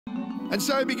And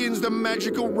so begins the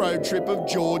magical road trip of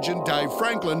George and Dave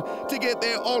Franklin to get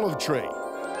their olive tree.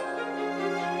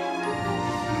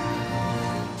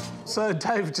 So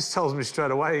Dave just tells me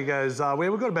straight away, he goes,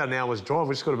 we've got about an hour's drive,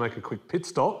 we've just got to make a quick pit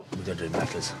stop. We're going to do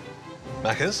Macca's.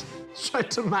 Macca's? Straight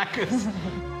to Macca's.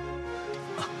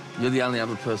 You're the only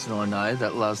other person I know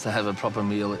that loves to have a proper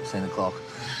meal at 10 o'clock.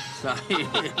 So,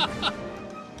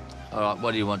 all right,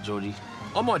 what do you want, Georgie?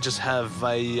 I might just have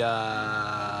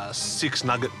a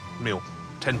 6-nugget meal,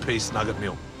 10-piece nugget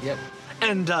meal. Yep.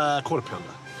 And a quarter pounder.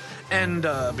 And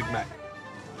a Big Mac.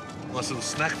 Nice little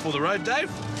snack for the road,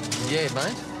 Dave. Yeah,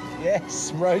 mate.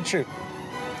 Yes, road trip.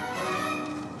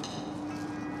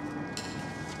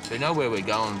 So you know where we're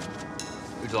going?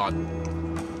 It's like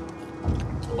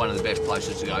one of the best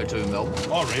places to go to in Melbourne.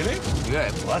 Oh, really?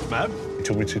 Yeah. Right, Mab. He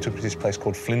took me to this place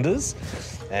called Flinders,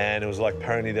 and it was like,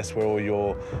 apparently that's where all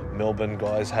your Melbourne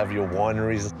guys have your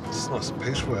wineries. It's nice and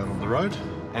peaceful out on the road.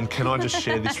 And can I just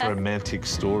share this romantic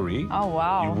story? Oh,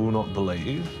 wow. You will not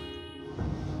believe.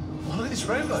 Oh, look at this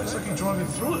rainbow. It's like you're driving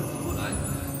through it.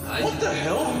 Hey. What the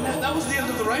hell? That was the end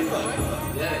of the rainbow.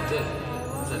 Yeah, it did.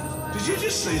 Did you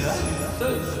just see that?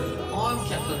 Dude, I'm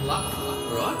Captain Luck,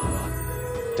 all right?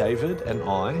 David and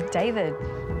I...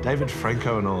 David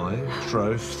Franco and I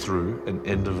drove through an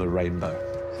end of a rainbow.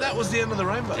 That was the end of the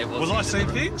rainbow? Was I seeing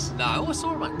things? No, I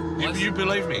saw it, mate. You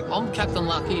believe me? I'm Captain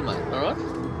Luck here, mate, all right?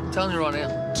 I'm telling you right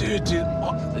now. Dude,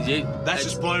 that's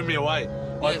just blown me away.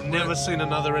 I've never seen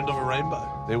another end of a rainbow.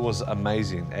 It was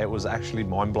amazing. It was actually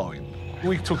mind-blowing.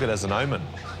 We took it as an omen.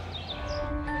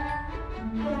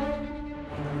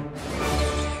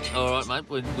 All right, mate,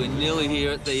 we're nearly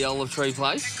here at the olive tree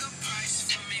place.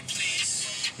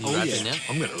 You rapping now?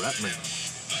 I'm gonna rap, man.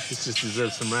 This just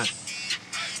deserves some rap.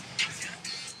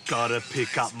 Gotta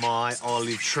pick up my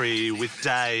olive tree with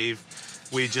Dave.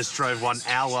 We just drove 1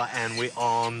 hour and we're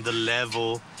on the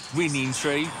level. Winning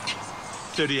tree.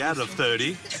 30 out of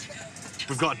 30.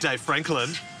 We've got Dave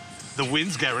Franklin. The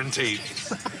win's guaranteed.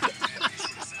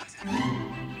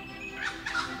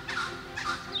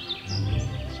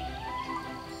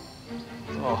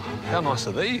 Oh, how nice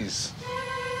are these?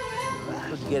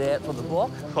 Let's get out from the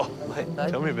block. Oh, mate,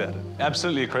 tell me about it.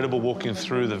 Absolutely incredible walking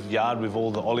through the yard with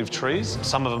all the olive trees.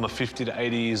 Some of them are 50 to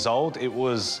 80 years old.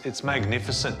 It's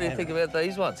magnificent. What do you think about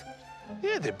these ones?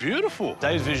 Yeah, they're beautiful.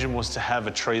 Dave's vision was to have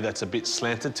a tree that's a bit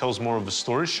slanted, tells more of a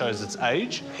story, shows its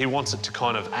age. He wants it to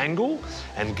kind of angle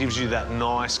and gives you that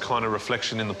nice kind of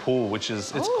reflection in the pool, which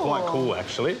is, it's quite cool,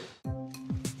 actually.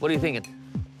 What are you thinking?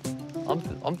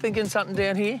 I'm thinking something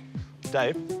down here.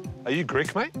 Dave, are you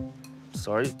Greek, mate?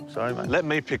 Sorry, mate. Let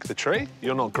me pick the tree.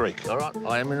 You're not Greek. All right,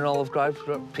 I am in an olive grove.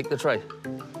 Pick the tree.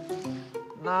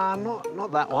 Nah,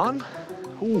 not that one.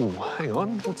 Ooh, hang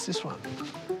on. What's this one?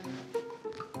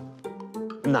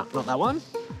 No, not that one.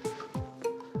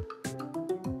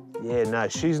 Yeah, no,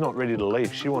 she's not ready to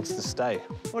leave. She wants to stay.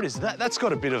 What is that? That's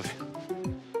got a bit of...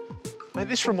 Mate,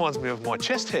 this reminds me of my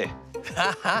chest hair.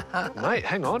 Mate,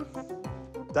 hang on.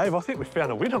 Dave, I think we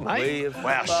found a winner, mate.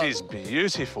 Wow, she's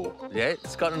beautiful. Yeah,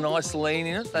 it's got a nice lean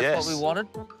in it. That's what we wanted.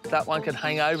 That one can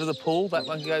hang over the pool. That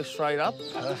one can go straight up.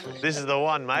 Perfect. This is the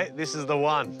one, mate. This is the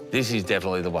one. This is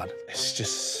definitely the one. It's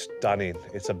just stunning.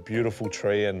 It's a beautiful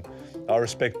tree, and I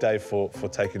respect Dave for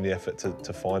taking the effort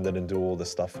to find it and do all the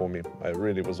stuff for me. It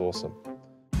really was awesome.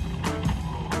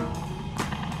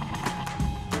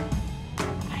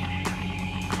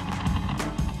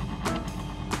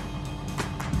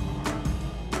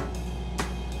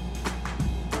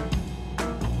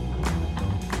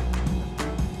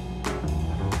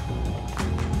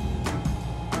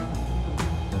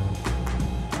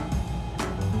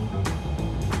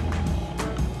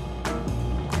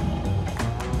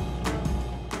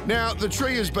 Now, the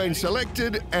tree has been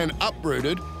selected and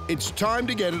uprooted. It's time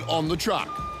to get it on the truck.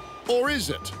 Or is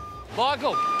it?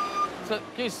 Michael, so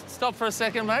can you stop for a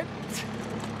second, mate?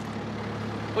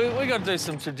 We got to do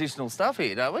some traditional stuff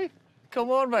here, don't we?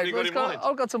 Come on, mate.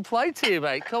 I've got some plates here,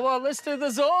 mate. Come on, let's do the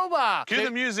Zorba. Cue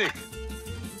the music.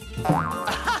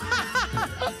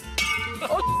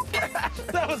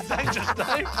 That was dangerous,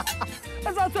 Dave.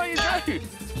 That's what I thought you'd do.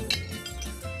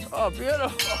 Oh,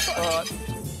 beautiful. All right.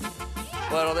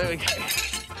 Well, there we go.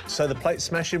 So the plate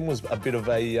smashing was a bit of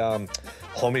a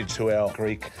homage to our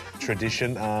Greek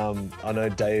tradition. I know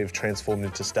Dave transformed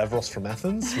into Stavros from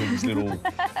Athens with his little...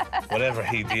 whatever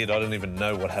he did, I don't even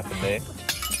know what happened there.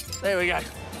 There we go.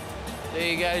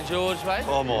 There you go, George, mate.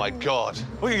 Oh, my God.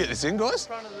 We can get this in, guys.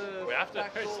 We have to.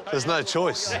 There's no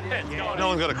choice. No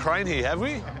one's got a crane here, have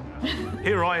we?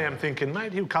 Here I am thinking,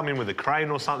 mate, he'll come in with a crane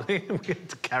or something and get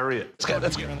to carry it.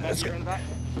 Let's go.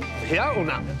 Here or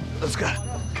no? Let's go.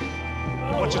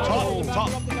 What's your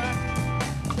top?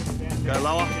 Go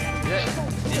lower. Yeah.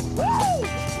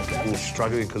 We were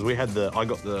struggling because I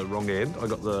got the wrong end. I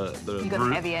got the You got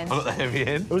the heavy end. I got the heavy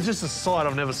end. It was just a sight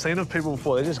I've never seen of people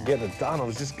before. They're just getting it done. It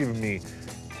was just giving me,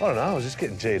 I don't know, I was just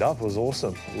getting G'd up. It was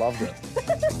awesome. Loved it.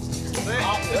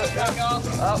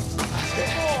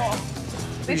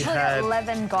 Literally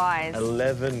 11 guys.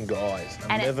 11 guys.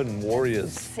 11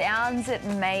 warriors. Sounds it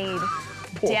made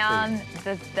Poor down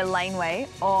the laneway.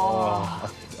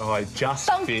 Oh. I just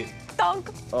Dunk, fit. dunk,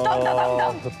 dunk, dunk,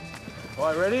 dunk, dunk. All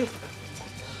right, ready?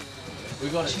 We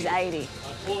got it. She's 80.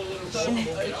 A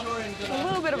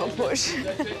little bit of a push.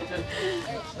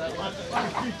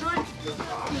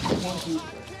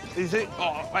 Easy.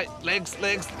 Oh, wait, legs.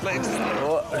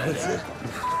 Oh, that's it.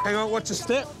 Hang on, watch your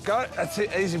step. Go, that's it,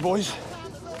 easy, boys.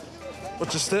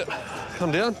 Watch your step.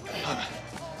 Come down.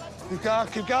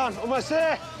 Keep going. Almost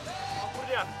there.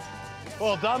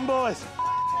 Well done, boys.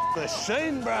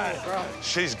 Machine, bro.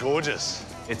 She's gorgeous.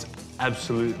 It's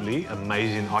absolutely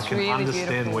amazing. I can really understand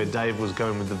beautiful. where Dave was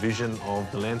going with the vision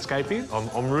of the landscaping.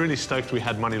 I'm really stoked we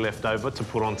had money left over to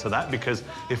put onto that, because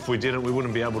if we didn't, we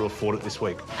wouldn't be able to afford it this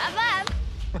week. Have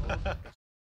fun.